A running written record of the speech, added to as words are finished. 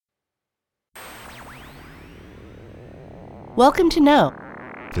Welcome to Know,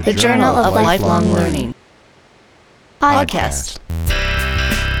 the Journal of Lifelong Learning podcast.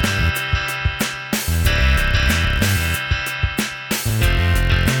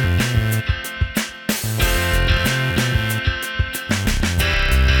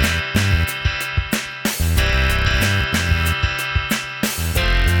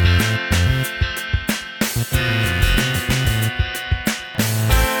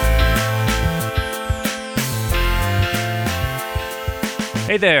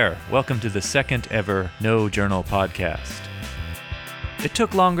 Hey there! Welcome to the second ever No Journal podcast. It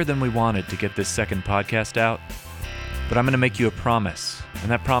took longer than we wanted to get this second podcast out, but I'm going to make you a promise,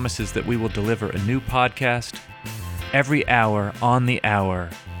 and that promise is that we will deliver a new podcast every hour on the hour,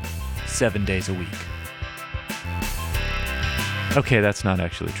 7 days a week. Okay, that's not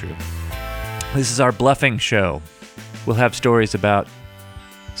actually true. This is our Bluffing show. We'll have stories about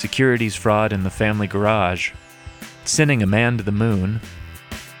securities fraud in the family garage, sending a man to the moon,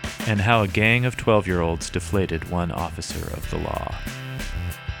 and how a gang of 12-year-olds deflated one officer of the law.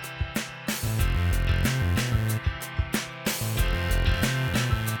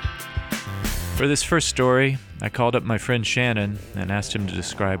 For this first story, I called up my friend Shannon and asked him to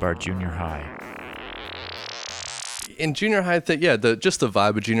describe our junior high. In junior high, just the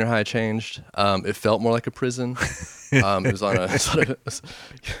vibe of junior high changed. It felt more like a prison. It was on a sort of,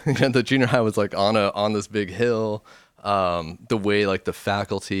 the junior high was like on this big hill. The way like the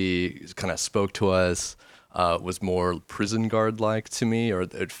faculty kind of spoke to us was more prison guard-like to me, or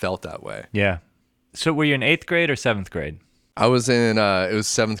it felt that way. Yeah. So were you in 8th grade or 7th grade? I was in, it was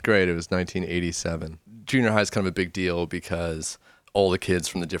 7th grade. It was 1987. Junior high is kind of a big deal because all the kids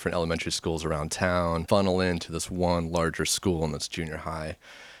from the different elementary schools around town funnel into this one larger school, and that's junior high.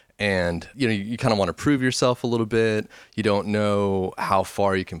 And, you kind of want to prove yourself a little bit. You don't know how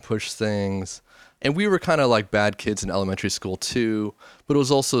far you can push things. And we were kind of like bad kids in elementary school too, but it was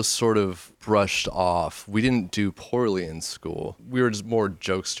also sort of brushed off. We didn't do poorly in school. We were just more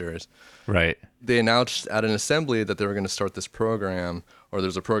jokesters. Right. They announced at an assembly that they were going to start this program, or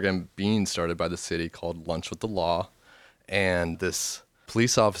there's a program being started by the city called Lunch with the Law. And this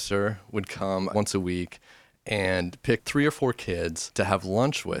police officer would come once a week and pick 3 or 4 kids to have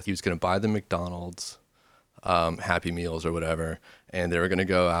lunch with. He was going to buy them McDonald's, Happy Meals or whatever, and they were going to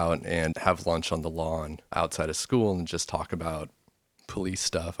go out and have lunch on the lawn outside of school and just talk about police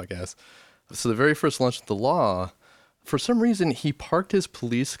stuff, I guess. So the very first lunch at the law, for some reason, he parked his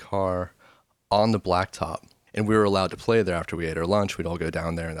police car on the blacktop, and we were allowed to play there after we ate our lunch. We'd all go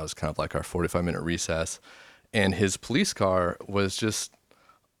down there, and that was kind of like our 45-minute recess. And his police car was just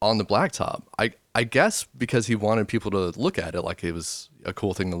on the blacktop. I guess because he wanted people to look at it like it was a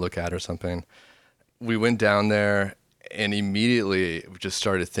cool thing to look at or something. We went down there and immediately just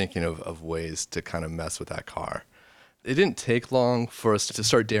started thinking of ways to kind of mess with that car. It didn't take long for us to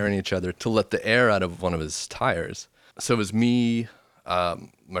start daring each other to let the air out of one of his tires. So it was me,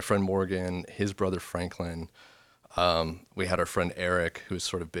 my friend Morgan, his brother Franklin. We had our friend Eric, who was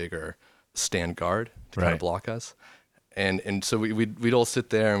sort of bigger, stand guard to kind of block us. And so we'd all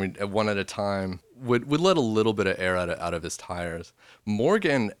sit there and we'd, one at a time, would let a little bit of air out of his tires.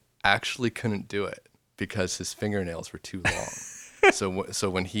 Morgan actually couldn't do it because his fingernails were too long. So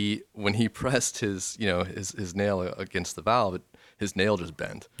when he pressed his nail against the valve, his nail just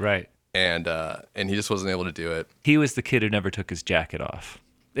bent. Right. And he just wasn't able to do it. He was the kid who never took his jacket off.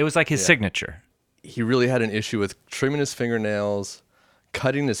 It was like his signature. He really had an issue with trimming his fingernails,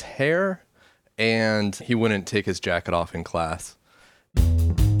 cutting his hair, and he wouldn't take his jacket off in class.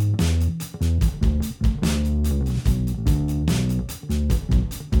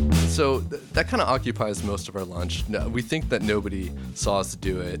 So that kind of occupies most of our lunch. We think that nobody saw us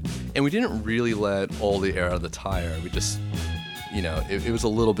do it, and we didn't really let all the air out of the tire. We just, it was a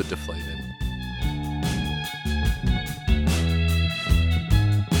little bit deflated.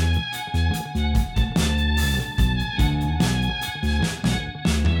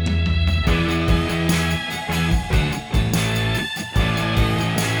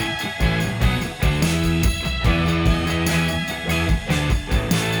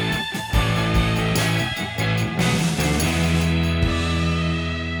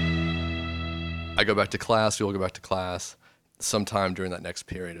 I go back to class, we all go back to class. Sometime during that next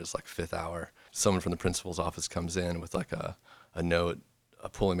period, it was like 5th hour, someone from the principal's office comes in with like a note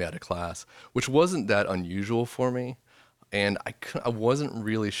pulling me out of class, which wasn't that unusual for me. And I wasn't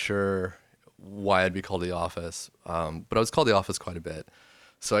really sure why I'd be called to the office, but I was called to the office quite a bit.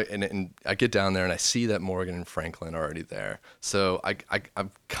 So I get down there and I see that Morgan and Franklin are already there. So I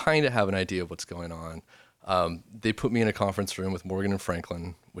kind of have an idea of what's going on. They put me in a conference room with Morgan and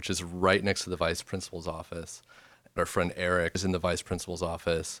Franklin, which is right next to the vice principal's office. Our friend Eric is in the vice principal's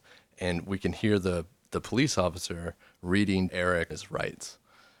office, and we can hear the police officer reading Eric his rights.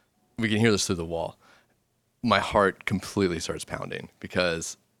 We can hear this through the wall. My heart completely starts pounding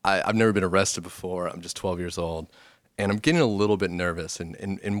because I've never been arrested before. I'm just 12 years old, and I'm getting a little bit nervous.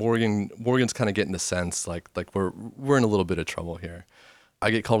 And Morgan's kind of getting the sense like we're in a little bit of trouble here.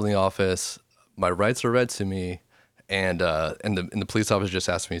 I get called in the office. My rights are read to me, and the police officer just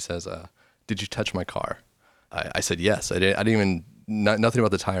asked me. He says, "Did you touch my car?" I said yes. I didn't even nothing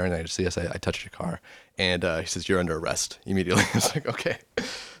about the tire, and I just said yes. I touched your car, and he says you're under arrest immediately. I was like, okay.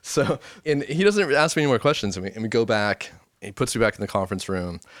 So, and he doesn't ask me any more questions, and we go back. He puts me back in the conference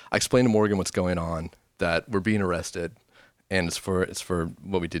room. I explain to Morgan what's going on, that we're being arrested, and it's for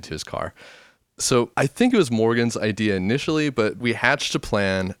what we did to his car. So I think it was Morgan's idea initially, but we hatched a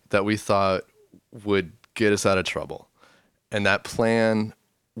plan that we thought would get us out of trouble. And that plan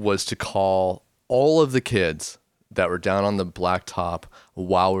was to call all of the kids that were down on the blacktop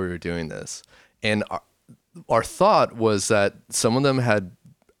while we were doing this. And our thought was that some of them had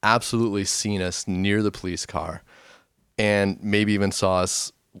absolutely seen us near the police car and maybe even saw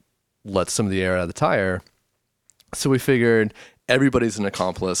us let some of the air out of the tire. So we figured everybody's an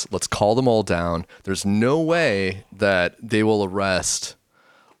accomplice. Let's call them all down. There's no way that they will arrest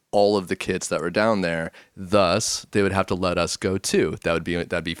all of the kids that were down there. Thus, they would have to let us go too.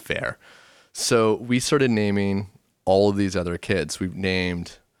 That'd be fair. So we started naming all of these other kids. We've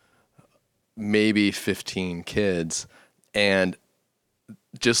named maybe 15 kids, and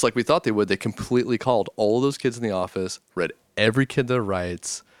just like we thought they would, they completely called all of those kids in the office, read every kid their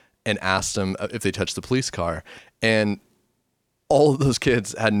rights, and asked them if they touched the police car. And all of those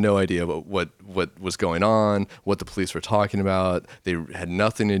kids had no idea what was going on, what the police were talking about. They had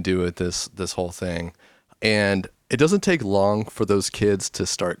nothing to do with this whole thing. And it doesn't take long for those kids to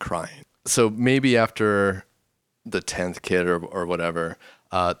start crying. So maybe after the 10th kid or whatever,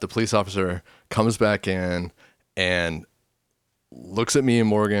 the police officer comes back in and looks at me and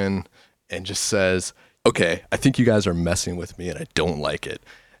Morgan and just says, "Okay, I think you guys are messing with me and I don't like it,"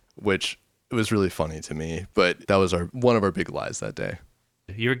 which it was really funny to me, but that was one of our big lies that day.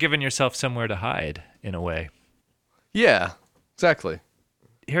 You were giving yourself somewhere to hide, in a way. Yeah, exactly.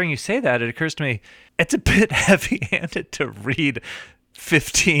 Hearing you say that, it occurs to me, it's a bit heavy-handed to read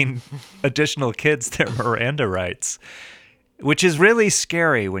 15 additional kids their Miranda rights, which is really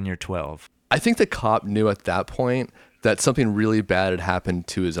scary when you're 12. I think the cop knew at that point that something really bad had happened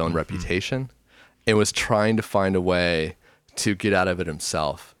to his own reputation and was trying to find a way to get out of it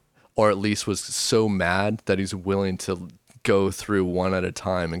himself, or at least was so mad that he's willing to go through one at a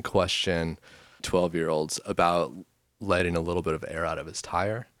time and question 12-year-olds about letting a little bit of air out of his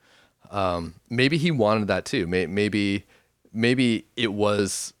tire. Maybe he wanted that too. Maybe it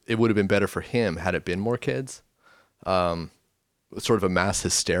would have been better for him had it been more kids. Sort of a mass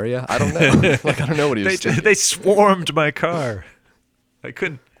hysteria. I don't know. I don't know what he was thinking. They swarmed my car. I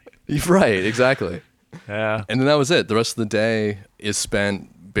couldn't. Right, exactly. Yeah. And then that was it. The rest of the day is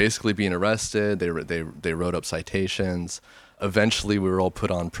spent basically being arrested. They wrote up citations. Eventually, we were all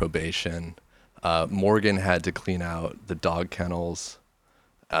put on probation. Morgan had to clean out the dog kennels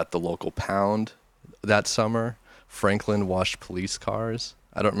at the local pound that summer. Franklin washed police cars.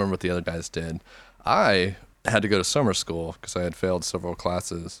 I don't remember what the other guys did. I had to go to summer school because I had failed several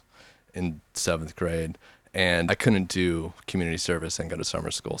classes in 7th grade, and I couldn't do community service and go to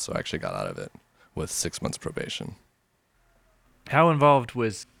summer school, so I actually got out of it with 6 months probation. How involved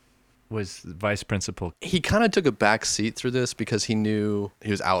was the vice principal? He kind of took a back seat through this because he knew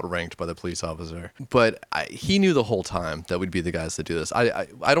he was outranked by the police officer, but he knew the whole time that we'd be the guys that do this.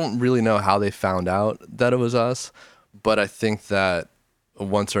 I don't really know how they found out that it was us, but I think that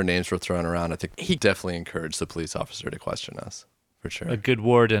once our names were thrown around, I think he definitely encouraged the police officer to question us, for sure. A good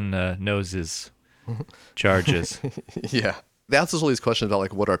warden knows his charges. Yeah. They asked us all these questions about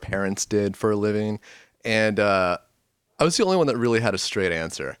like what our parents did for a living, and I was the only one that really had a straight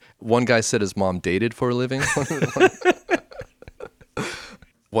answer. One guy said his mom dated for a living.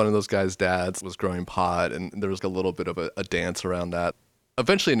 One of those guys' dads was growing pot, and there was a little bit of a dance around that.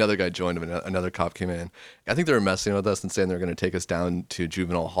 Eventually, another guy joined him, and another cop came in. I think they were messing with us and saying they were going to take us down to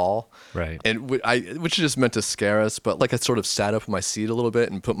juvenile hall. Right. And which just meant to scare us, but like I sort of sat up in my seat a little bit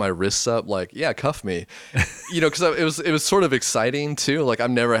and put my wrists up, like, yeah, cuff me, because it was sort of exciting too. Like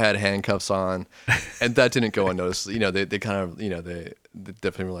I've never had handcuffs on, and that didn't go unnoticed. They kind of they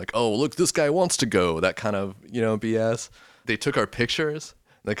definitely were like, oh look, this guy wants to go. That kind of BS. They took our pictures.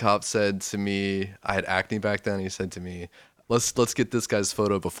 The cop said to me, I had acne back then. He said to me, Let's get this guy's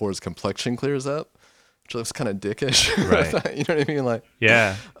photo before his complexion clears up, which looks kind of dickish. Right. You know what I mean? Like,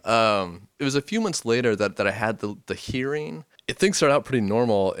 Yeah. it was a few months later that I had the hearing. Things started out pretty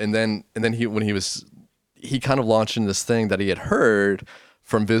normal, and then he kind of launched into this thing that he had heard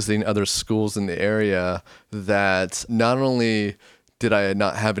from visiting other schools in the area, that not only did I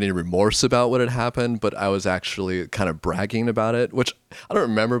not have any remorse about what had happened, but I was actually kind of bragging about it, which I don't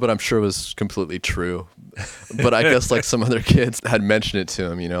remember, but I'm sure was completely true. But I guess like some other kids had mentioned it to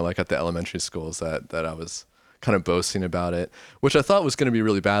him, like at the elementary schools, that I was kind of boasting about it, which I thought was going to be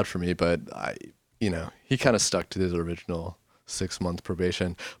really bad for me. But he kind of stuck to his original 6-month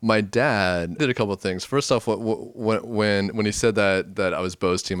probation. My dad did a couple of things. First off, when he said that I was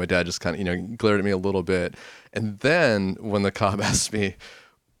boasting, my dad just kind of glared at me a little bit, and then when the cop asked me,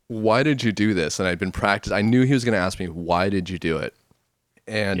 "Why did you do this?" and I'd been practiced, I knew he was going to ask me, "Why did you do it?"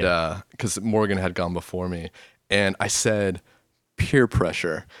 And because Morgan had gone before me, and I said, "Peer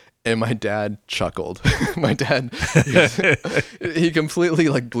pressure." And my dad chuckled. My dad, he completely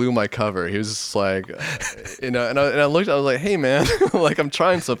like blew my cover. He was just like, and I looked, I was like, "Hey man, like I'm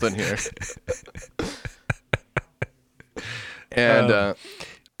trying something here." And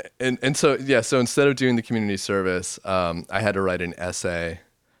so instead of doing the community service, I had to write an essay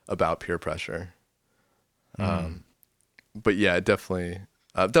about peer pressure. But yeah, definitely,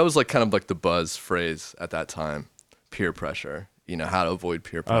 that was like kind of like the buzz phrase at that time, peer pressure. How to avoid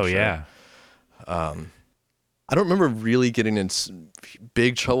peer pressure. Oh, yeah. I don't remember really getting in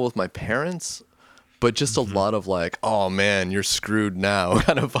big trouble with my parents, but just a lot of like, "Oh man, you're screwed now"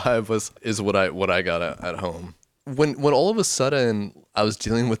 kind of vibe is what I got at home. When all of a sudden I was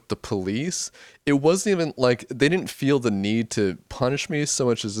dealing with the police, it wasn't even like they didn't feel the need to punish me so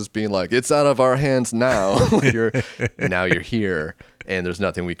much as just being like, "It's out of our hands now. Now you're here, and there's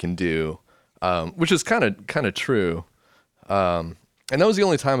nothing we can do," which is kind of true. And that was the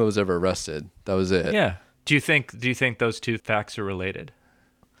only time I was ever arrested. That was it. Yeah. Do you think those two facts are related?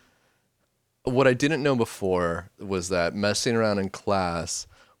 What I didn't know before was that messing around in class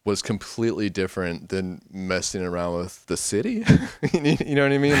was completely different than messing around with the city. You know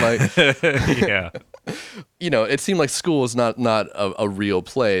what I mean? Like, yeah. It seemed like school was not a real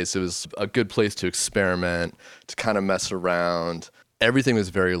place. It was a good place to experiment, to kind of mess around. Everything was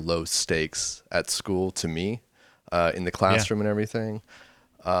very low stakes at school to me. In the classroom and everything.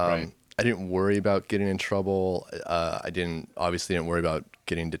 Right. I didn't worry about getting in trouble. I didn't worry about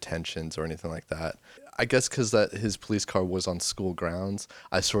getting detentions or anything like that. I guess because that his police car was on school grounds,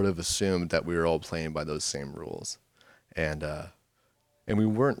 I sort of assumed that we were all playing by those same rules, and we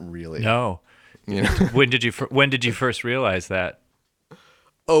weren't really. No. When did you first realize that?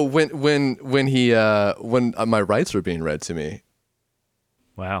 Oh, when my rights were being read to me.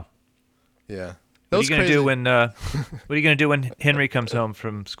 What Wow. Yeah. are you gonna do when What are you gonna do when Henry comes home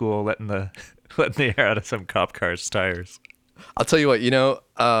from school, letting the air out of some cop car's tires? I'll tell you what. Yeah,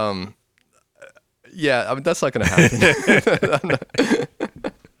 I mean, that's not gonna happen.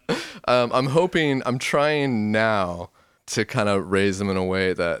 I'm trying now to kind of raise him in a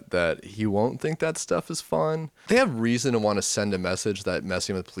way that he won't think that stuff is fun. They have reason to want to send a message that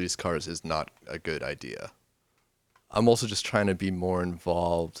messing with police cars is not a good idea. I'm also just trying to be more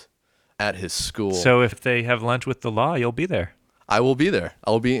involved at his school. So if they have lunch with the law, you'll be there. I will be there.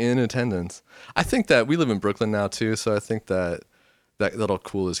 I'll be in attendance. I think that we live in Brooklyn now too, so I think that'll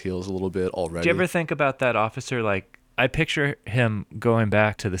cool his heels a little bit already. Do you ever think about that officer? Like, I picture him going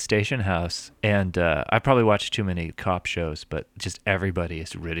back to the station house, and I probably watched too many cop shows, but just everybody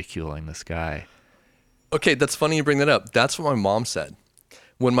is ridiculing this guy. Okay, that's funny you bring that up. That's what my mom said.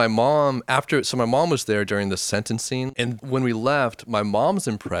 When my mom was there during the sentencing, and when we left, my mom's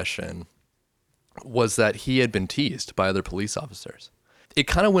impression was that he had been teased by other police officers. It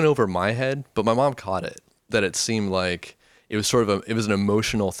kind of went over my head, but my mom caught it, that it seemed like it was it was an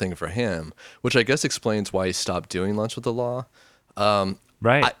emotional thing for him, which I guess explains why he stopped doing lunch with the law.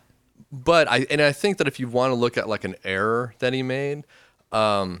 Right. I think that if you want to look at like an error that he made,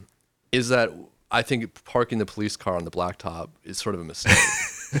 is that I think parking the police car on the blacktop is sort of a mistake.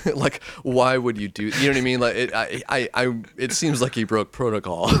 Like, why would you do? You know what I mean? Like, it seems like he broke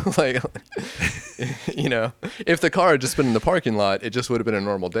protocol. Like, if the car had just been in the parking lot, it just would have been a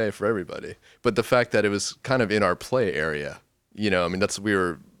normal day for everybody. But the fact that it was kind of in our play area, I mean, that's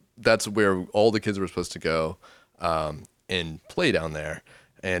where all the kids were supposed to go and play down there,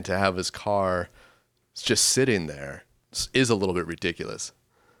 and to have his car just sitting there is a little bit ridiculous.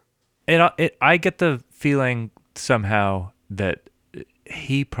 I get the feeling somehow that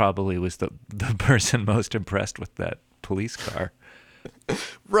he probably was the person most impressed with that police car.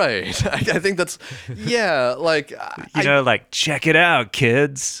 Right. I think that's, yeah, like... like, check it out,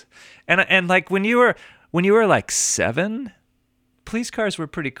 kids. And like, when you were When you were like 7, police cars were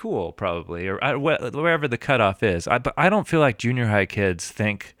pretty cool, probably, or wherever the cutoff is. But I don't feel like junior high kids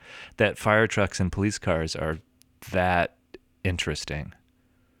think that fire trucks and police cars are that interesting.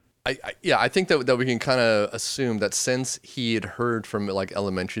 I think that we can kind of assume that since he had heard from like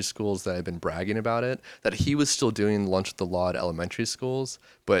elementary schools that had been bragging about it, that he was still doing lunch with the law at elementary schools,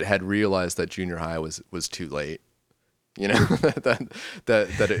 but had realized that junior high was too late. You know,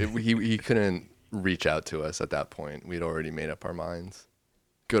 he couldn't reach out to us at that point. We'd already made up our minds,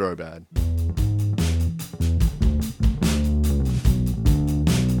 good or bad.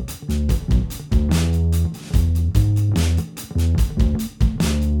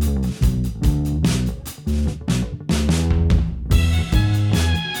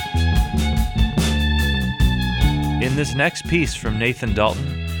 In this next piece from Nathan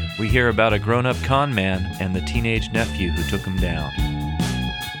Dalton, we hear about a grown-up con man and the teenage nephew who took him down.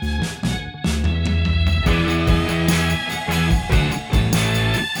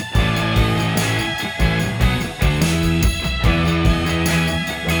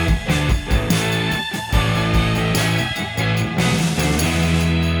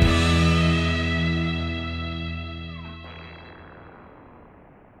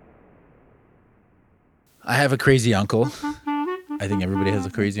 I have a crazy uncle. I think everybody has a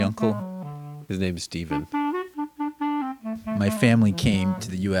crazy uncle. His name is Steven. My family came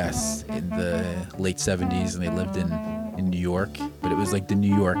to the U.S. in the late 70s, and they lived in New York. But it was like the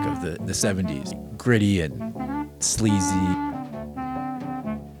New York of the 70s. Gritty and sleazy.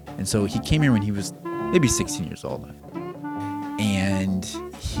 And so he came here when he was maybe 16 years old. And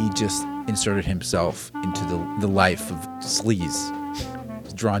he just inserted himself into the life of sleaze. He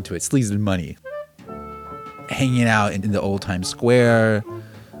was drawn to it. Sleaze and money. Hanging out in the old Times Square,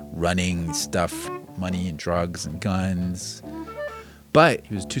 running stuff, money and drugs and guns. But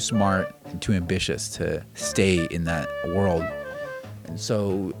he was too smart and too ambitious to stay in that world. And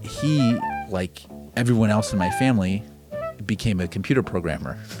so he, like everyone else in my family, became a computer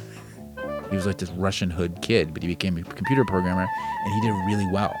programmer. He was like this Russian hood kid, but he became a computer programmer, and he did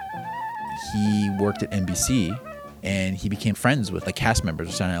really well. He worked at NBC, and he became friends with like cast members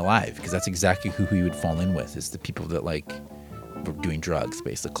of Saturday Night Live, because that's exactly who he would fall in with, is the people that like were doing drugs,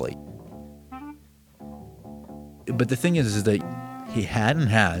 basically. But the thing is that he had and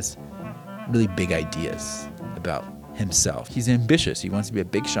has really big ideas about himself. He's ambitious. He wants to be a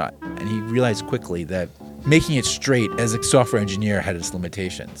big shot. And he realized quickly that making it straight as a software engineer had its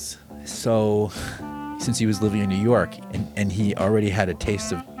limitations. So since he was living in New York and he already had a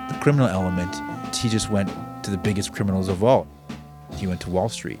taste of the criminal element, he just went to the biggest criminals of all. He went to Wall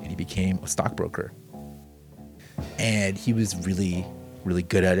Street and he became a stockbroker. And he was really, really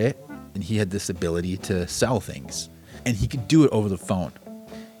good at it. And he had this ability to sell things. And he could do it over the phone.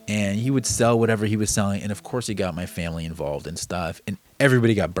 And he would sell whatever he was selling. And of course he got my family involved and stuff. And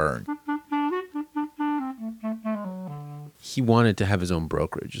everybody got burned. He wanted to have his own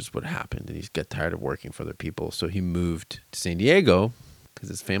brokerage is what happened. And he got tired of working for other people. So he moved to San Diego because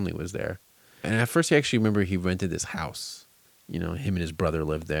his family was there. And at first, I actually remember he rented this house. You know, him and his brother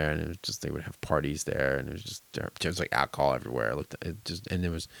lived there, and it was just, they would have parties there, and it was like alcohol everywhere. And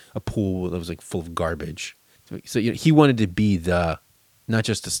there was a pool that was like full of garbage. So you know, he wanted to be not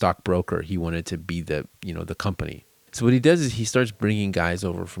just a stockbroker. He wanted to be the company. So what he does is he starts bringing guys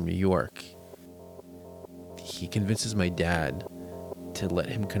over from New York. He convinces my dad to let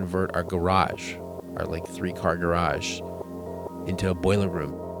him convert our garage, our like 3-car garage, into a boiler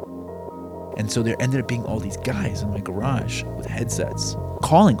room. And so there ended up being all these guys in my garage with headsets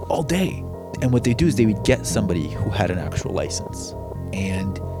calling all day. And what they do is they would get somebody who had an actual license.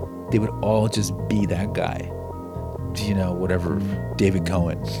 And they would all just be that guy. You know, whatever, David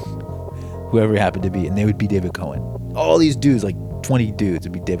Cohen, whoever it happened to be. And they would be David Cohen. All these dudes, like 20 dudes,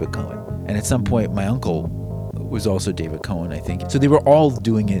 would be David Cohen. And at some point, my uncle was also David Cohen, I think. So they were all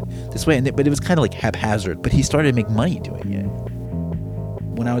doing it this way. But it was kind of like haphazard. But he started to make money doing it.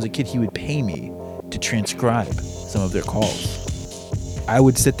 When I was a kid, he would pay me to transcribe some of their calls. I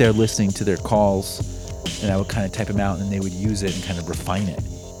would sit there listening to their calls, and I would kind of type them out, and they would use it and kind of refine it,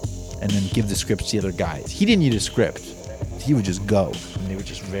 and then give the scripts to the other guys. He didn't need a script. He would just go, and they were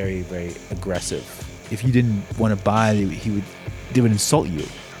just very, very aggressive. If you didn't want to buy, they would insult you.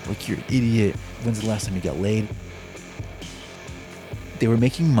 Like, you're an idiot. When's the last time you got laid? They were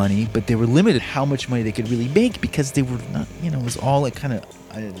making money, but they were limited how much money they could really make because they were not, it was all like kind of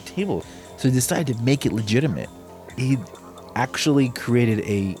under the table. So they decided to make it legitimate. He actually created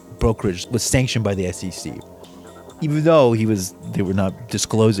a brokerage that was sanctioned by the SEC, even though they were not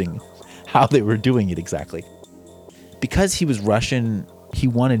disclosing how they were doing it exactly. Because he was Russian He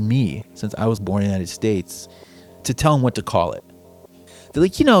wanted me, since I was born in the United States, to tell him what to call it. They're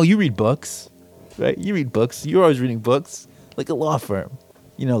like, you read books, right? You read books. You're always reading books, like a law firm,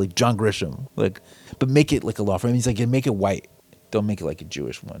 like John Grisham, but make it like a law firm. He's like, make it white. Don't make it like a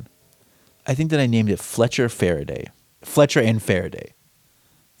Jewish one. I think that I named it Fletcher and Faraday.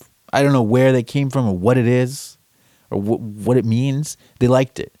 I don't know where they came from or what it is or what it means. They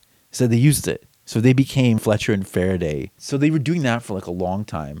liked it, so they used it. So they became Fletcher and Faraday. So they were doing that for like a long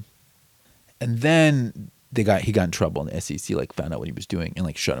time. And then he got in trouble, and the SEC found out what he was doing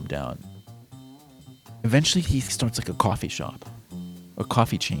and shut him down. Eventually he starts like a coffee shop, a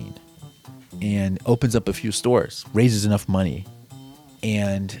coffee chain, and opens up a few stores, raises enough money.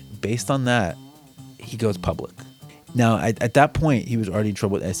 And based on that, he goes public. Now, at that point, he was already in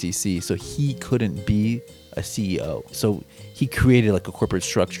trouble with SEC, so he couldn't be a CEO. So he created like a corporate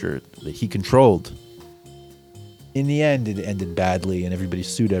structure that he controlled. In the end, it ended badly, and everybody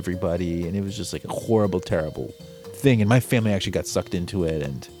sued everybody, and it was just like a horrible, terrible thing. And my family actually got sucked into it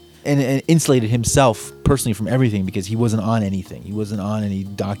and insulated himself personally from everything because he wasn't on anything. He wasn't on any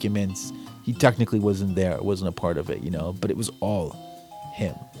documents. He technically wasn't there. It wasn't a part of it, but it was all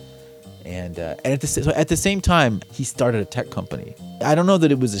him. And at the same time, he started a tech company. I don't know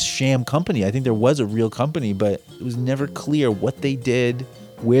that it was a sham company. I think there was a real company, but it was never clear what they did,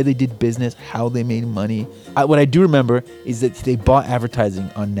 where they did business, how they made money. What I do remember is that they bought advertising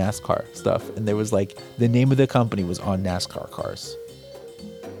on NASCAR stuff, and there was the name of the company was on NASCAR cars.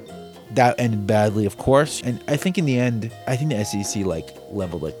 That ended badly, of course, and I think in the end, the SEC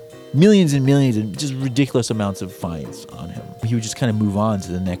leveled millions and millions and just ridiculous amounts of fines on him. He would just kind of move on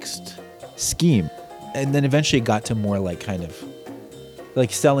to the next scheme. And then eventually it got to more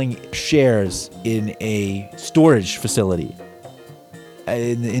selling shares in a storage facility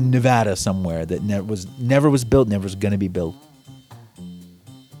in Nevada somewhere that never was built, never was going to be built.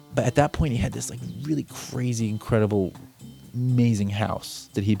 But at that point he had this really crazy, incredible, amazing house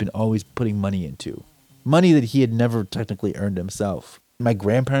that he'd been always putting money into. Money that he had never technically earned himself. My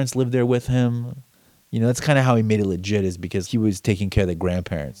grandparents lived there with him. That's kind of how he made it legit, is because he was taking care of the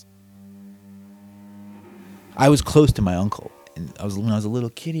grandparents. I was close to my uncle, and when I was a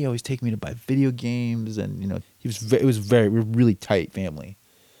little kid, he always take me to buy video games, and it was we're a really tight family.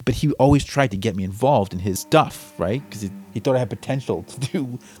 But he always tried to get me involved in his stuff, right? Because he thought I had potential to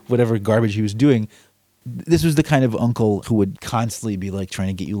do whatever garbage he was doing. This was the kind of uncle who would constantly be trying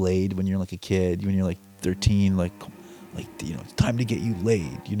to get you laid when you're a kid, when you're 13, it's time to get you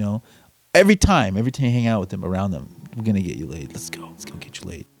laid, Every time you hang out with him, around them, we're going to get you laid. Let's go get you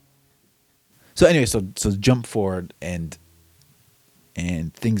laid. So anyway, so jump forward, and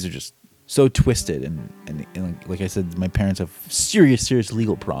things are just so twisted, and like I said, my parents have serious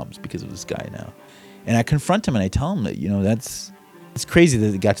legal problems because of this guy now. And I confront him and I tell him that, it's crazy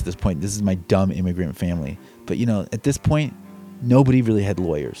that it got to this point. This is my dumb immigrant family. But, at this point, nobody really had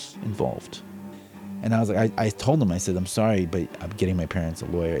lawyers involved. And I was I told him, I said, I'm sorry, but I'm getting my parents a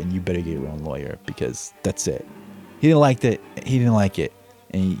lawyer, and you better get your own lawyer because that's it. He didn't like it.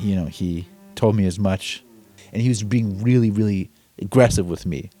 And, he told me as much. And he was being really, really aggressive with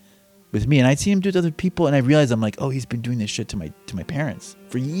me. And I'd seen him do it to other people, and I realized he's been doing this shit to my parents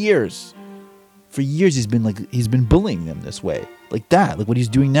for years. For years, he's been bullying them this way, like that, like what he's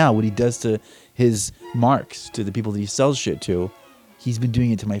doing now, what he does to his marks, to the people that he sells shit to. He's been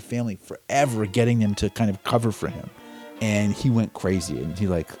doing it to my family forever, getting them to kind of cover for him. And he went crazy, and he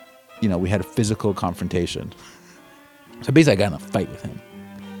we had a physical confrontation. So basically, I got in a fight with him.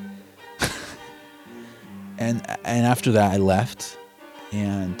 and after that, I left,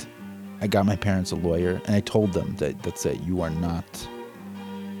 and I got my parents a lawyer, and I told them that's it. You are not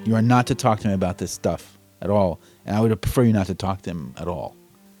to talk to him about this stuff at all. And I would prefer you not to talk to him at all.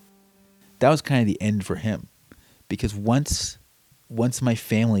 That was kind of the end for him. Because once my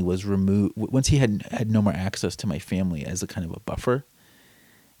family was removed, once he had no more access to my family as a kind of a buffer,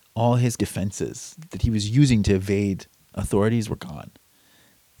 all his defenses that he was using to evade authorities were gone.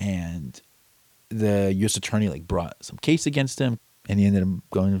 And the U.S. attorney brought some case against him, and he ended up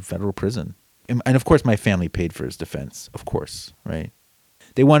going to federal prison. And of course, my family paid for his defense, of course, right?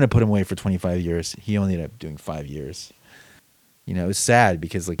 They wanted to put him away for 25 years. He only ended up doing 5 years. It was sad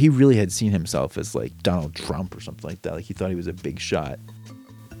because he really had seen himself as Donald Trump or something like that. He thought he was a big shot.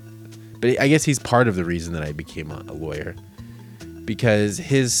 But I guess he's part of the reason that I became a lawyer, because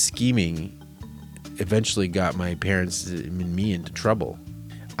his scheming eventually got my parents and me into trouble.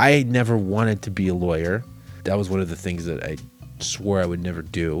 I never wanted to be a lawyer. That was one of the things that I swore I would never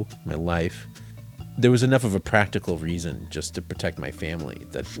do in my life. there was enough of a practical reason just to protect my family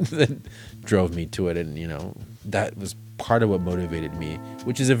that that drove me to it. And, you know, that was part of what motivated me,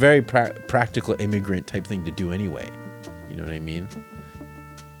 which is a very practical immigrant type thing to do anyway. You know what I mean?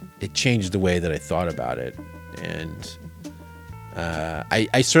 It changed the way that I thought about it. And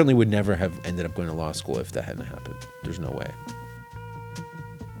I certainly would never have ended up going to law school if that hadn't happened. There's no way.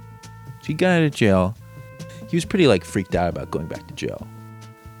 So he got out of jail. He was pretty like freaked out about going back to jail.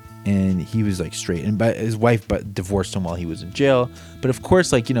 And he was like straight. And his wife divorced him while he was in jail. But of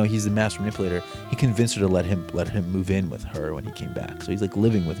course, like, you know, he's the master manipulator. He convinced her to let him move in with her when he came back. So he's like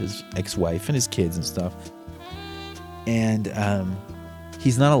living with his ex-wife and his kids and stuff. And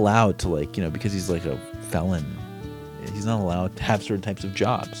he's not allowed to, like, you know, because he's like a felon, he's not allowed to have certain types of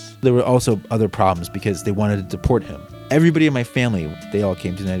jobs. There were also other problems because they wanted to deport him. Everybody in my family, they all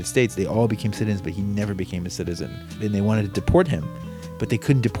came to the United States. They all became citizens, but he never became a citizen. And they wanted to deport him. But they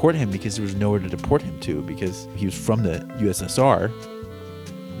couldn't deport him because there was nowhere to deport him to, because he was from the USSR.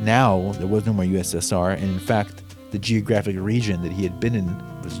 Now, there was no more USSR, and in fact, the geographic region that he had been in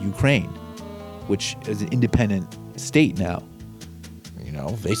was Ukraine, which is an independent state now. You know,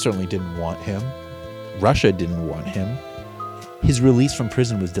 they certainly didn't want him. Russia didn't want him. His release from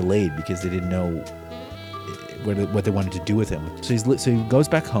prison was delayed because they didn't know what they wanted to do with him. So he goes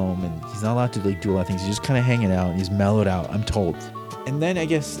back home, and he's not allowed to like do a lot of things. He's just kind of hanging out, and he's mellowed out, I'm told. And then I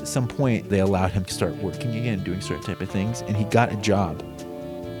guess at some point they allowed him to start working again, doing certain type of things, and he got a job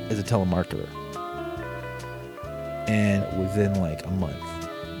as a telemarketer. And within like a month,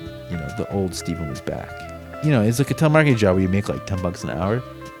 you know, the old Stephen was back. You know, it's like a telemarketing job where you make like $10 an hour,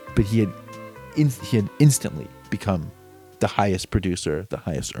 but he had instantly become the highest producer, the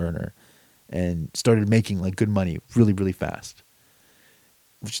highest earner, and started making like good money really, really fast,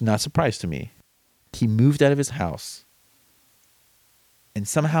 which is not a surprise to me. He moved out of his house and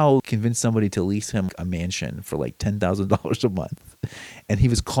somehow convinced somebody to lease him a mansion for like $10,000 a month. And he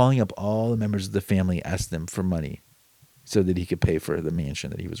was calling up all the members of the family, asked them for money so that he could pay for the mansion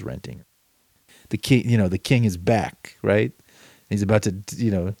that he was renting. The king, you know, the king is back, right? He's about to,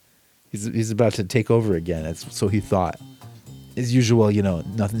 you know, he's about to take over again. That's so he thought. As usual, you know,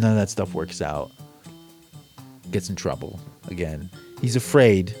 none of that stuff works out. Gets in trouble again. He's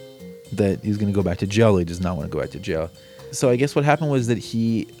afraid that he's going to go back to jail. He does not want to go back to jail. So I guess what happened was that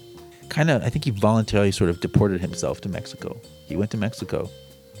he I think he voluntarily sort of deported himself to Mexico. He went to Mexico.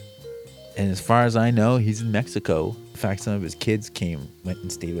 And as far as I know, he's in Mexico. In fact, some of his kids went and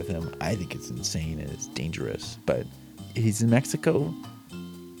stayed with him. I think it's insane and it's dangerous. But he's in Mexico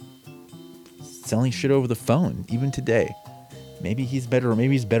selling shit over the phone, even today. Maybe he's better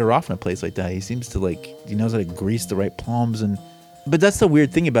off in a place like that. He seems to he knows how to grease the right palms. But that's the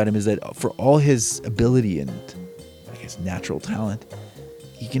weird thing about him, is that for all his ability and natural talent,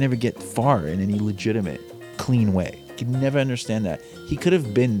 he can never get far in any legitimate, clean way. I can never understand that. He could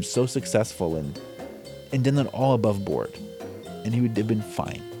have been so successful and done that all above board, and he would have been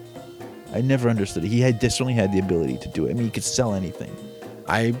fine. I never understood it. He certainly had the ability to do it. I mean, he could sell anything.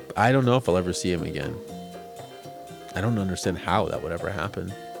 I don't know if I'll ever see him again. I don't understand how that would ever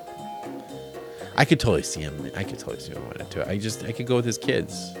happen. I could totally see him. I wanted to. I could go with his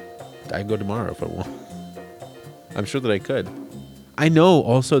kids. I'd go tomorrow if I want. I'm sure that I could. I know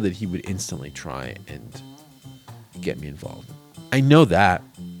also that he would instantly try and get me involved. I know that.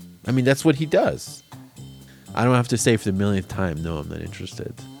 I mean, that's what he does. I don't have to say for the millionth time, no, I'm not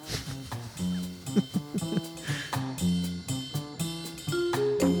interested.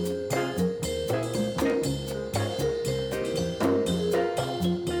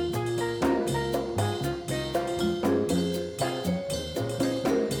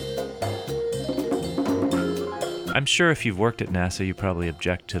 I'm sure if you've worked at NASA, you probably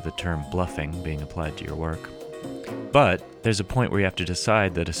object to the term bluffing being applied to your work. But there's a point where you have to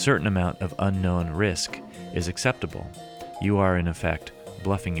decide that a certain amount of unknown risk is acceptable. You are, in effect,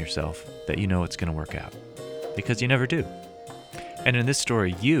 bluffing yourself that you know it's going to work out. Because you never do. And in this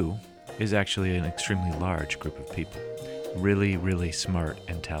story, you is actually an extremely large group of people. Really, really smart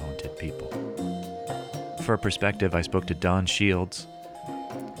and talented people. For perspective, I spoke to Don Shields.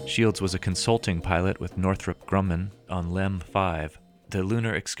 Shields was a consulting pilot with Northrop Grumman on LEM 5, the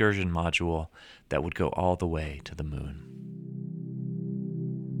lunar excursion module that would go all the way to the moon.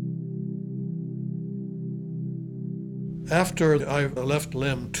 After I left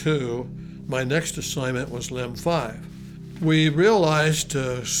LEM 2, my next assignment was LEM 5. We realized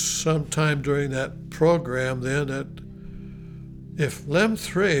sometime during that program then that if LEM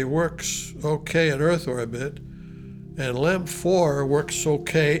 3 works okay in Earth orbit, and LEM 4 works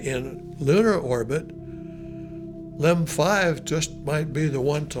okay in lunar orbit, LEM 5 just might be the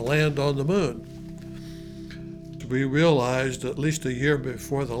one to land on the moon. we realized at least a year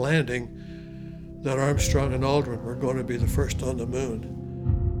before the landing that Armstrong and Aldrin were going to be the first on the moon.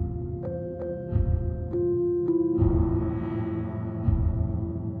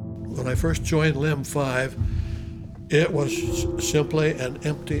 When I first joined LIM 5, it was simply an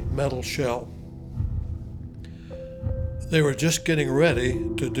empty metal shell. They were just getting ready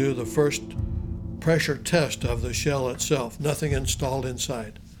to do the first pressure test of the shell itself, nothing installed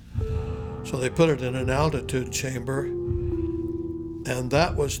inside. So they put it in an altitude chamber, and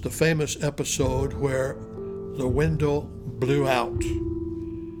that was the famous episode where the window blew out.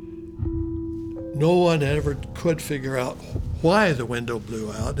 No one ever could figure out why the window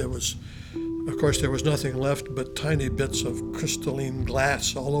blew out. Of course, there was nothing left but tiny bits of crystalline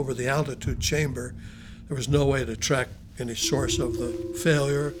glass all over the altitude chamber. There was no way to track any source of the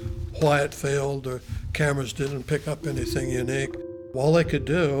failure, why it failed. The cameras didn't pick up anything unique. All they could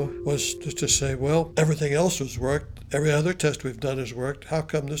do was just to say, well, everything else has worked. Every other test we've done has worked. How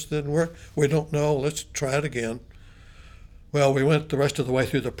come this didn't work? We don't know. Let's try it again. Well, we went the rest of the way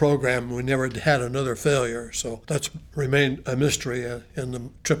through the program. We never had another failure. So that's remained a mystery in the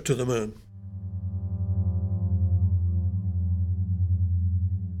trip to the moon.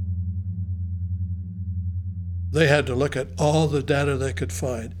 They had to look at all the data they could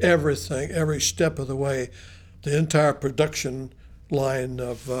find, everything, every step of the way, the entire production line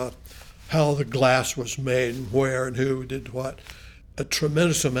of how the glass was made, and where and who did what. A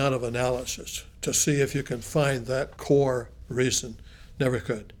tremendous amount of analysis to see if you can find that core reason. Never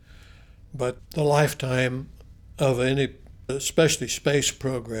could. But the lifetime of any, especially space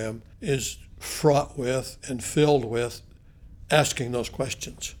program, is fraught with and filled with asking those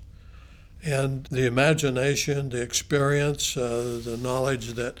questions. And the imagination, the experience, the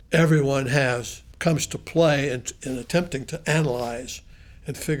knowledge that everyone has comes to play in attempting to analyze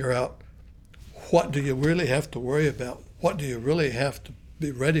and figure out, what do you really have to worry about? What do you really have to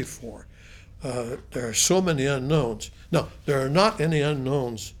be ready for? There are so many unknowns. Now, there are not any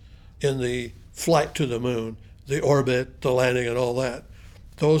unknowns in the flight to the moon, the orbit, the landing, and all that.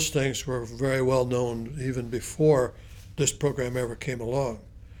 Those things were very well known even before this program ever came along.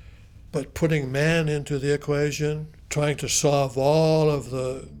 But putting man into the equation, trying to solve all of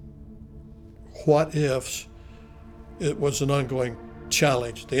the what ifs, it was an ongoing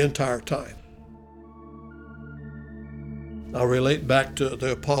challenge the entire time. I'll relate back to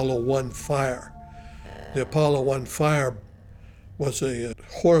the Apollo 1 fire. The Apollo 1 fire was a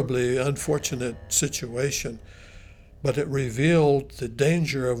horribly unfortunate situation, but it revealed the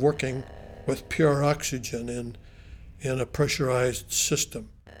danger of working with pure oxygen in a pressurized system.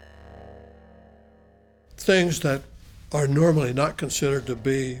 Things that are normally not considered to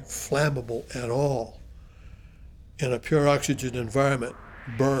be flammable at all in a pure oxygen environment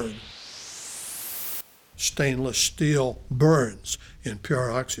burn. Stainless steel burns in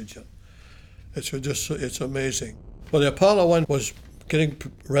pure oxygen. It's amazing. Well, the Apollo 1 was getting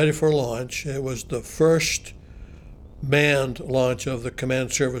ready for launch. It was the first manned launch of the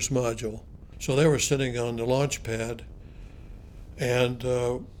command service module. So they were sitting on the launch pad, and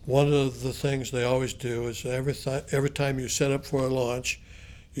one of the things they always do is every time you set up for a launch,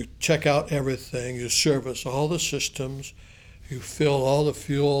 you check out everything, you service all the systems, you fill all the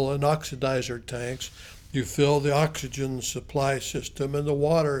fuel and oxidizer tanks, you fill the oxygen supply system and the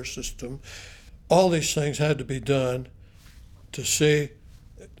water system. All these things had to be done to see,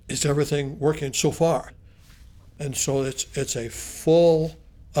 is everything working so far? And so it's a full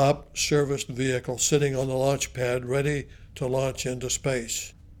up serviced vehicle sitting on the launch pad ready to launch into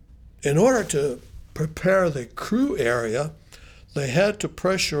space. In order to prepare the crew area, they had to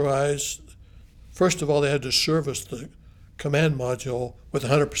pressurize, first of all, they had to service the command module with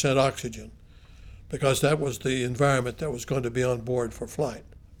 100% oxygen, because that was the environment that was going to be on board for flight.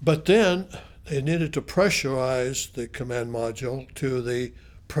 But then they needed to pressurize the command module to the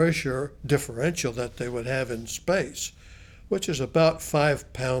pressure differential that they would have in space, which is about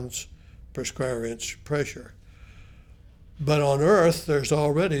 5 pounds per square inch pressure. But on Earth, there's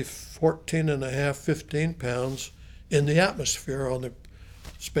already 14 and a half, 15 pounds in the atmosphere on the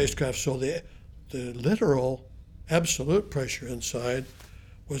spacecraft. So the literal absolute pressure inside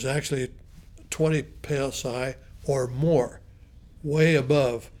was actually 20 psi or more, way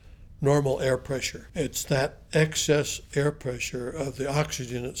above normal air pressure. It's that excess air pressure of the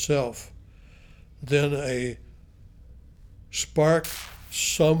oxygen itself. Then a spark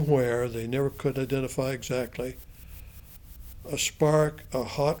somewhere, they never could identify exactly, a spark, a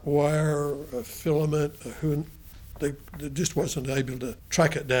hot wire, a filament, they just wasn't able to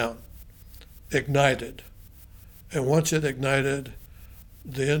track it down, ignited. And once it ignited,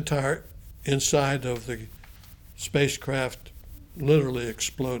 the entire inside of the spacecraft literally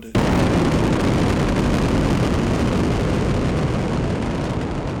exploded.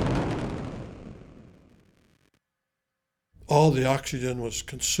 All the oxygen was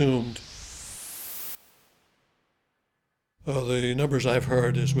consumed. The numbers I've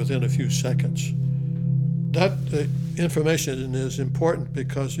heard is within a few seconds. That information is important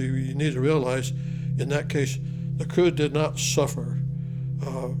because you need to realize, in that case, the crew did not suffer.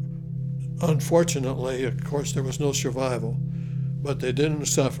 Unfortunately, of course, there was no survival, but they didn't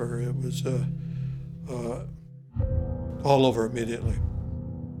suffer. It was all over immediately.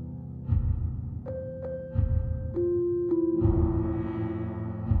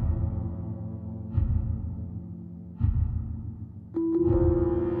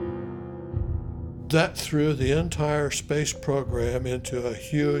 That threw the entire space program into a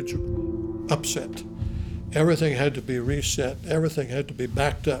huge upset. Everything had to be reset. Everything had to be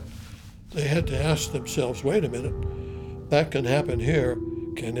backed up. They had to ask themselves, wait a minute, that can happen here.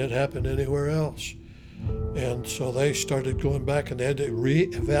 Can it happen anywhere else? And so they started going back and they had to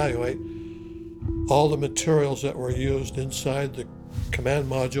reevaluate all the materials that were used inside the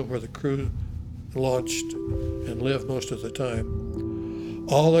command module where the crew launched and lived most of the time.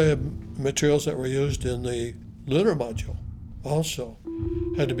 All the materials that were used in the lunar module also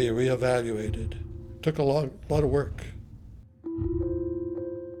had to be reevaluated. It took a lot of work.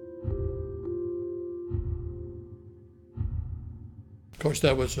 Of course,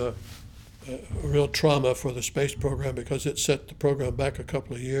 that was a real trauma for the space program because it set the program back a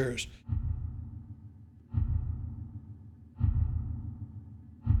couple of years.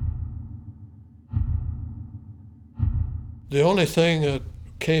 The only thing that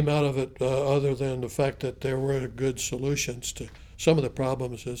came out of it, other than the fact that there were good solutions to some of the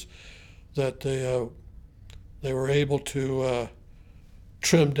problems, is that they were able to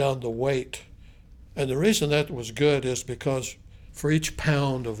trim down the weight. And the reason that was good is because for each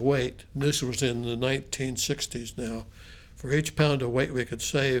pound of weight, and this was in the 1960s now, for each pound of weight we would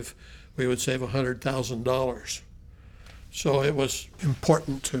save $100,000. So it was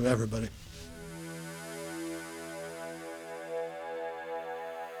important to everybody.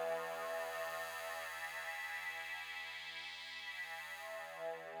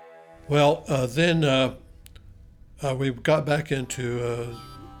 Well, then we got back into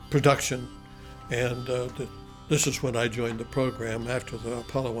production, and this is when I joined the program after the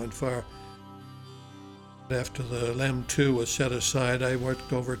Apollo 1 fire. After the LEM 2 was set aside, I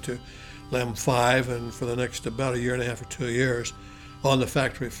worked over to LEM 5, and for the next about a year and a half or 2 years on the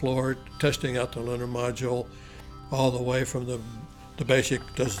factory floor, testing out the lunar module all the way from the basic,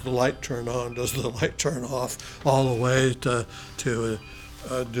 does the light turn on, does the light turn off, all the way to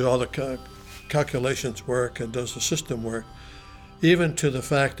do all the calculations work and does the system work, even to the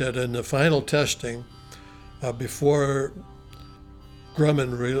fact that in the final testing, before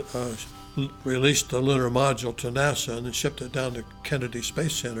Grumman released the lunar module to NASA and shipped it down to Kennedy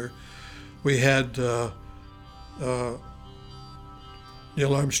Space Center, we had Neil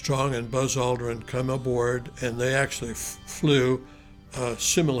Armstrong and Buzz Aldrin come aboard, and they actually flew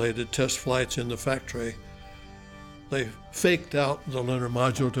simulated test flights in the factory. They faked out the lunar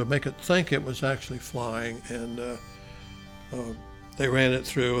module to make it think it was actually flying, and they ran it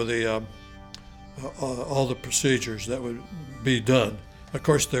through all the procedures that would be done. Of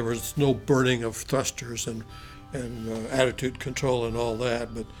course, there was no burning of thrusters and attitude control and all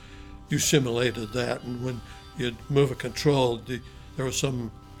that, but you simulated that, and when you'd move a control, there was some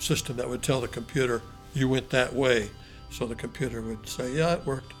system that would tell the computer you went that way, so the computer would say, yeah, it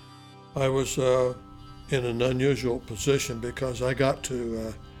worked. I was in an unusual position because I got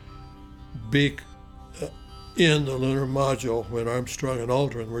to be in the lunar module when Armstrong and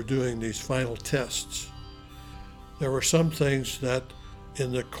Aldrin were doing these final tests. There were some things that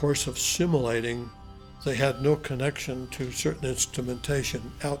in the course of simulating, they had no connection to certain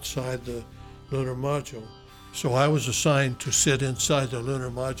instrumentation outside the lunar module. So I was assigned to sit inside the lunar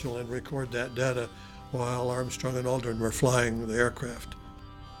module and record that data while Armstrong and Aldrin were flying the aircraft.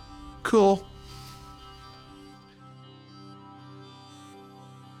 Cool.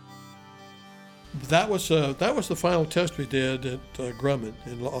 That was the final test we did at Grumman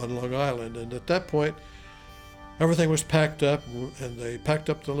on Long Island, and at that point, everything was packed up, and they packed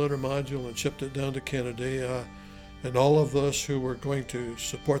up the lunar module and shipped it down to Kennedy. And all of us who were going to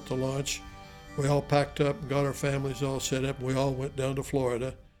support the launch, we all packed up and got our families all set up. We all went down to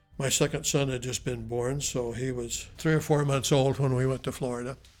Florida. My second son had just been born, so he was 3 or 4 months old when we went to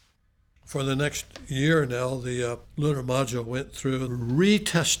Florida. For the next year now, the lunar module went through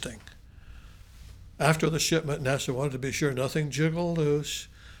retesting. After the shipment, NASA wanted to be sure nothing jiggled loose,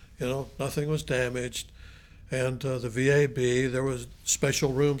 nothing was damaged. And the VAB, there was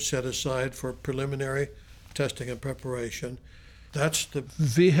special rooms set aside for preliminary testing and preparation. That's the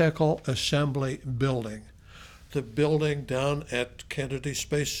Vehicle Assembly Building, the building down at Kennedy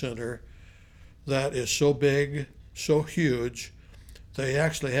Space Center that is so big, so huge, they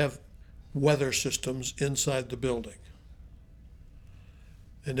actually have weather systems inside the building.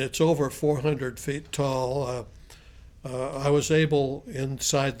 And it's over 400 feet tall. I was able,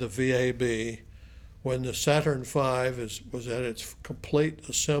 inside the VAB, when the Saturn V was at its complete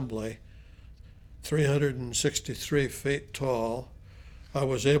assembly, 363 feet tall, I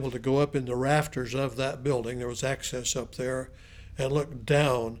was able to go up in the rafters of that building. There was access up there, and look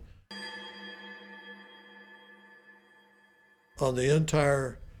down on the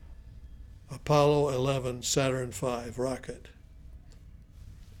entire Apollo 11 Saturn V rocket.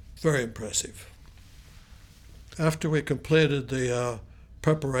 Very impressive. After we completed the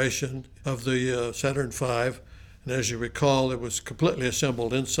preparation of the Saturn V, and as you recall, it was completely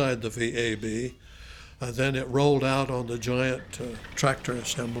assembled inside the VAB. Then it rolled out on the giant tractor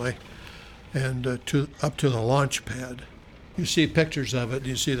assembly and up to the launch pad. You see pictures of it.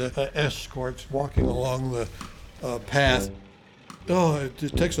 You see the escorts walking along the path. Oh, it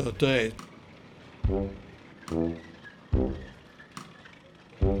takes a day.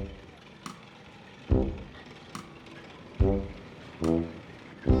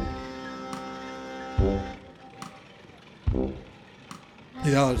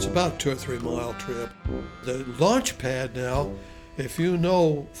 Yeah, it's about a 2 or 3 mile trip. The launch pad now, if you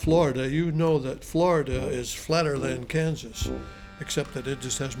know Florida, you know that Florida is flatter than Kansas, except that it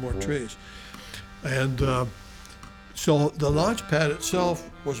just has more trees. And so the launch pad itself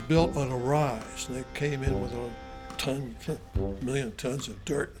was built on a rise. They came in with a million tons of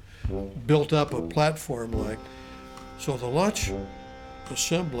dirt, built up a platform like. So the launch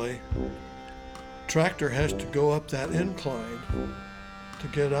assembly tractor has to go up that incline to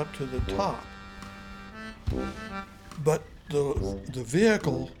get up to the top. But the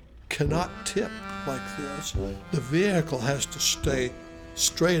vehicle cannot tip like this. The vehicle has to stay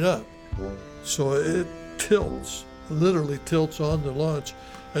straight up. So it tilts, literally tilts on the launch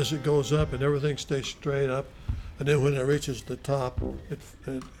as it goes up, and everything stays straight up. And then when it reaches the top, it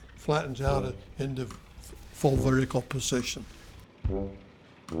flattens out into full vertical position.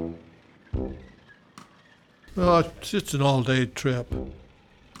 Well, it's an all-day trip.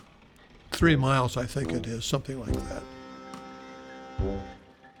 3 miles, I think it is, something like that.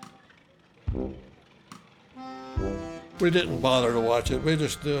 We didn't bother to watch it. We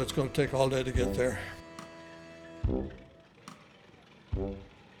just knew it's going to take all day to get there.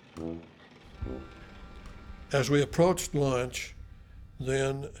 As we approached launch,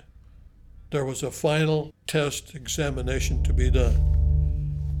 then there was a final test examination to be done.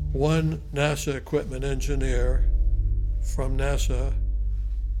 One NASA equipment engineer from NASA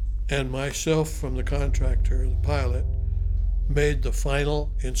and myself from the contractor, the pilot, made the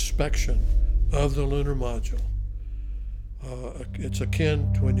final inspection of the lunar module. It's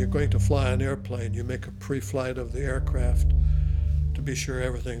akin to when you're going to fly an airplane, you make a pre-flight of the aircraft to be sure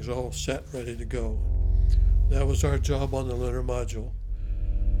everything's all set, ready to go. That was our job on the lunar module.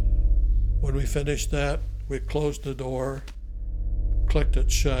 When we finished that, we closed the door, clicked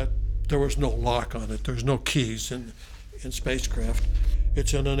it shut. There was no lock on it. There's no keys in spacecraft.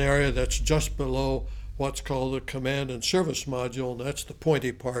 It's in an area that's just below what's called the command and service module, and that's the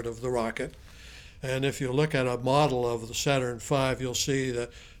pointy part of the rocket. And if you look at a model of the Saturn V, you'll see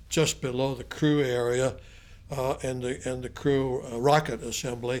that just below the crew area and the crew rocket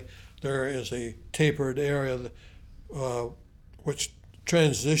assembly, there is a tapered area which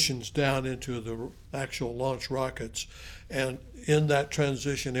transitions down into the actual launch rockets. And in that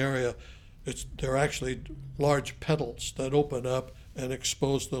transition area, there are actually large petals that open up and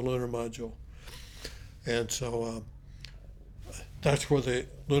expose the lunar module. And so that's where the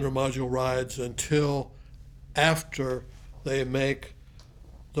lunar module rides until after they make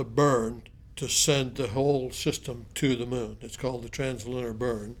the burn to send the whole system to the moon. It's called the translunar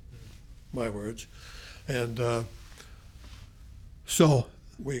burn, my words. And so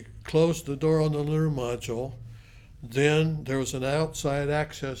we closed the door on the lunar module. Then there was an outside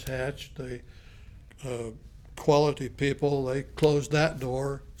access hatch. The quality people, they closed that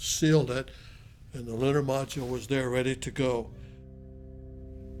door, sealed it, and the lunar module was there ready to go.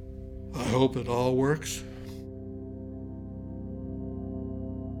 I hope it all works.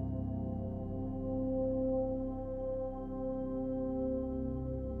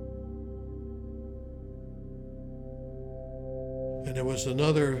 And it was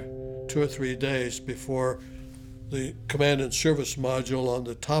another 2 or 3 days before The command and service module on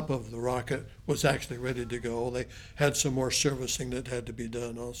the top of the rocket was actually ready to go. They had some more servicing that had to be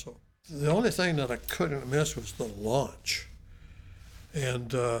done also. The only thing that I couldn't miss was the launch,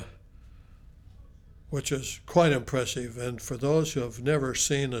 and which is quite impressive. And for those who have never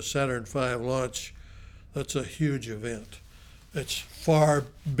seen a Saturn V launch, that's a huge event. It's far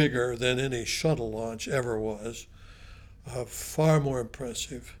bigger than any shuttle launch ever was, far more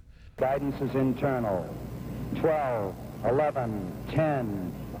impressive. Guidance is internal. 12, 11,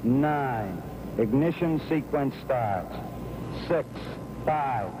 10, 9. Ignition sequence starts. 6,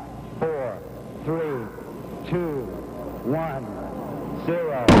 5, 4, 3, 2, 1,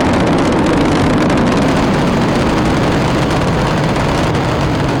 0.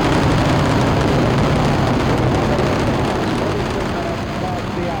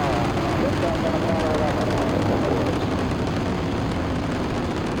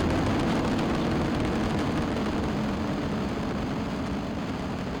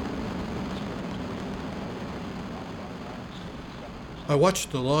 I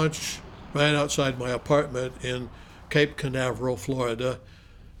watched the launch right outside my apartment in Cape Canaveral, Florida,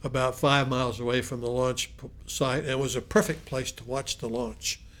 about 5 miles away from the launch site, and it was a perfect place to watch the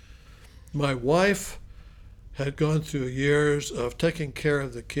launch. My wife had gone through years of taking care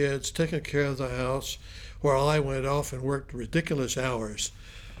of the kids, taking care of the house, while I went off and worked ridiculous hours.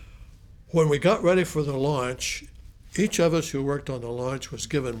 When we got ready for the launch, each of us who worked on the launch was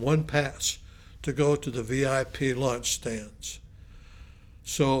given one pass to go to the VIP launch stands.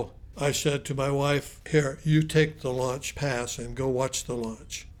 So I said to my wife, here, you take the launch pass and go watch the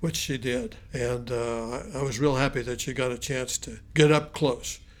launch, which she did. And I was real happy that she got a chance to get up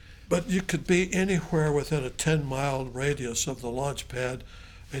close. But you could be anywhere within a 10-mile radius of the launch pad,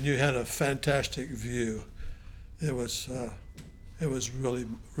 and you had a fantastic view. It was really,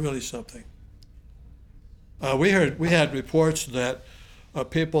 really something. We had reports that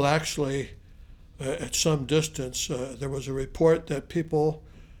people actually, at some distance, there was a report that people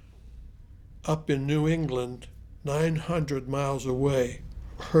up in New England, 900 miles away,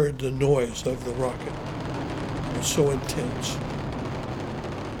 heard the noise of the rocket. It was so intense.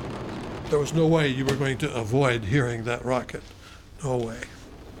 There was no way you were going to avoid hearing that rocket. No way.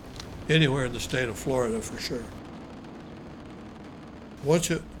 Anywhere in the state of Florida, for sure.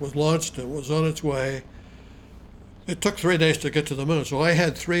 Once it was launched and was on its way, it took 3 days to get to the moon. So I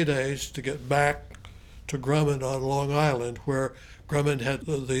had 3 days to get back to Grumman on Long Island, where Grumman had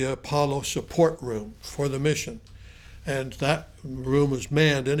the Apollo support room for the mission. And that room was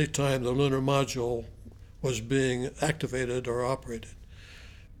manned anytime the lunar module was being activated or operated.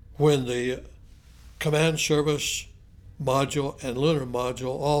 When the command service module and lunar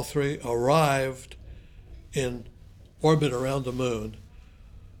module, all three arrived in orbit around the moon,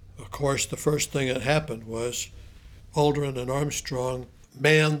 of course, the first thing that happened was Aldrin and Armstrong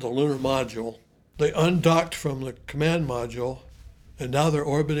manned the lunar module. They undocked from the command module, and now they're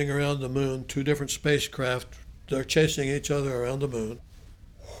orbiting around the moon, two different spacecraft. They're chasing each other around the moon.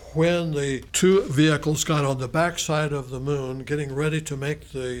 When the two vehicles got on the backside of the moon, getting ready to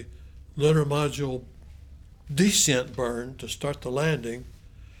make the lunar module descent burn to start the landing,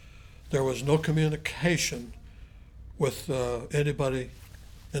 there was no communication with anybody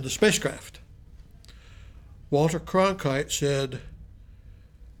in the spacecraft. Walter Cronkite said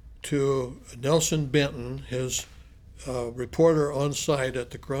to Nelson Benton, his reporter on site at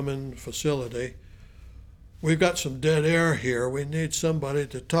the Grumman facility, "We've got some dead air here. We need somebody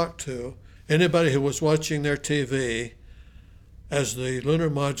to talk to." Anybody who was watching their TV as the lunar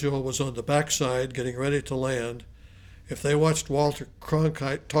module was on the backside getting ready to land, if they watched Walter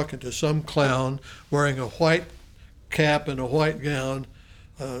Cronkite talking to some clown wearing a white cap and a white gown,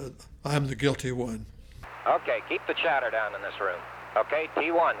 I'm the guilty one. Okay, keep the chatter down in this room. Okay,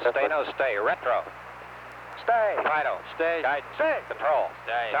 T1, stay, no stay. Retro. Stay. Fido. Stay. Guidance. Stay. Control.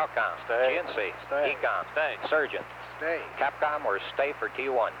 Stay. Telcom. Stay. GNC. Stay. Ecom. Stay. Surgeon. Stay. Capcom, we're stay for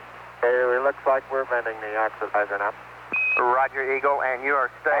T1. It looks like we're venting the oxidizer now. Roger, Eagle, and you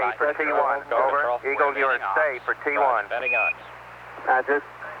are stay Right, for T1. Go Over. control. Eagle, you are Venting stay ox. for T1. Right, venting ox. Roger.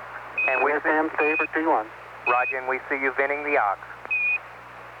 And we see him stay for T1. Roger, and we see you venting the ox.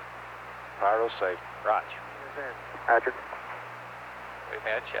 Pyro safe. Roger. Roger. We've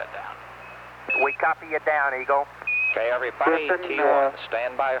had shutdown. We copy you down, Eagle. Okay, everybody, Listen, T1,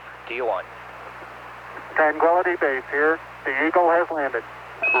 stand by for T1. Tranquility Base here. The Eagle has landed.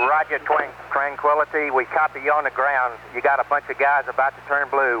 Roger, Tranquility. We copy you on the ground. You got a bunch of guys about to turn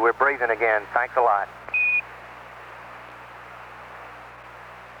blue. We're breathing again. Thanks a lot.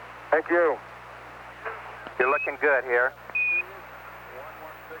 Thank you. You're looking good here.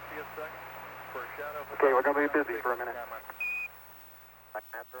 Okay, we're going to be busy for a minute.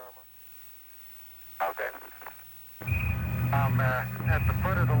 Okay. At the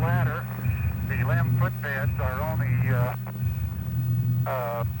foot of the ladder, the limb footbeds are only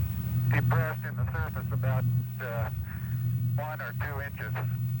depressed in the surface about 1 or 2 inches,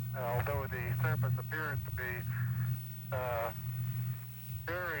 although the surface appears to be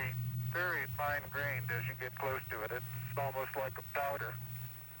very, very fine-grained as you get close to it. It's almost like a powder.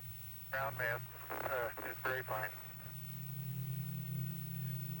 Ground mass is very fine.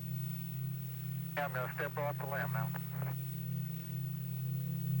 I'm going to step off the limb now.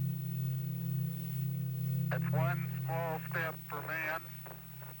 That's one small step for man,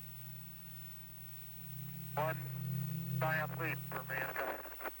 one giant leap for mankind.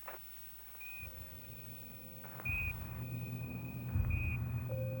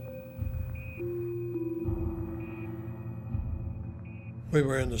 We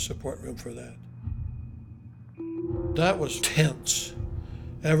were in the support room for that. That was tense.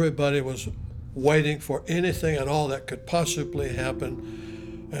 Everybody was waiting for anything and all that could possibly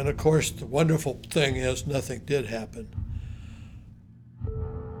happen. And of course, the wonderful thing is nothing did happen.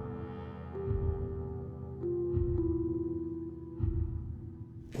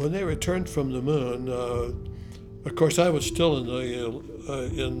 When they returned from the moon, of course, I was still in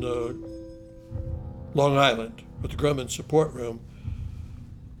Long Island with the Grumman support room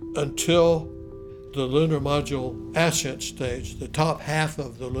until the lunar module ascent stage, the top half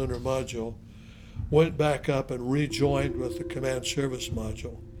of the lunar module, went back up and rejoined with the command service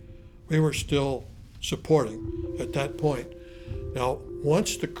module. We were still supporting at that point. Now,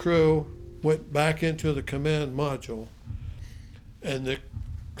 once the crew went back into the command module and they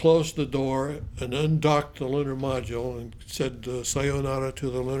closed the door and undocked the lunar module and said sayonara to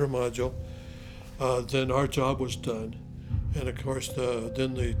the lunar module, then our job was done. And of course,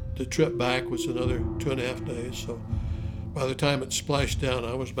 then the trip back was another 2.5 days. So by the time it splashed down,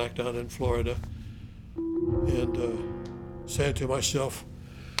 I was back down in Florida and saying to myself,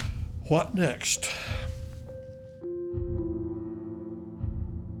 what next?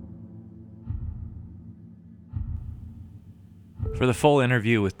 For the full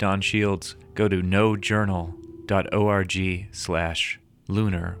interview with Don Shields, go to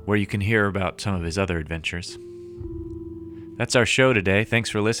nojournal.org/lunar, where you can hear about some of his other adventures. That's our show today.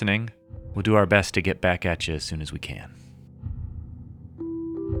 Thanks for listening. We'll do our best to get back at you as soon as we can.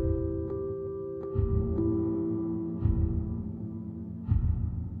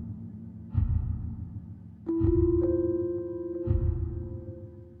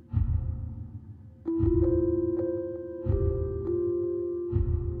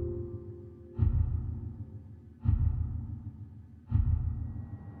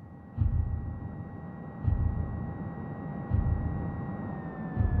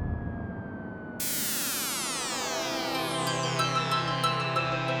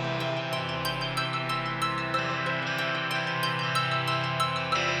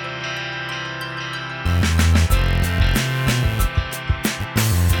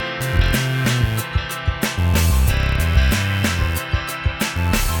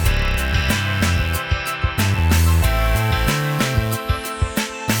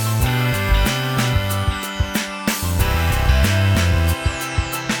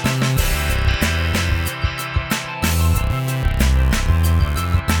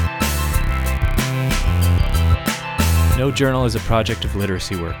 No Journal is a project of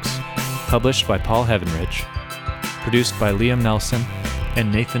Literacy Works, published by Paul Heavenridge, produced by Liam Nelson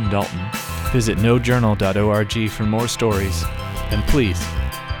and Nathan Dalton. Visit nojournal.org for more stories, and please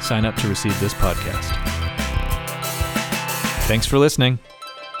sign up to receive this podcast. Thanks for listening.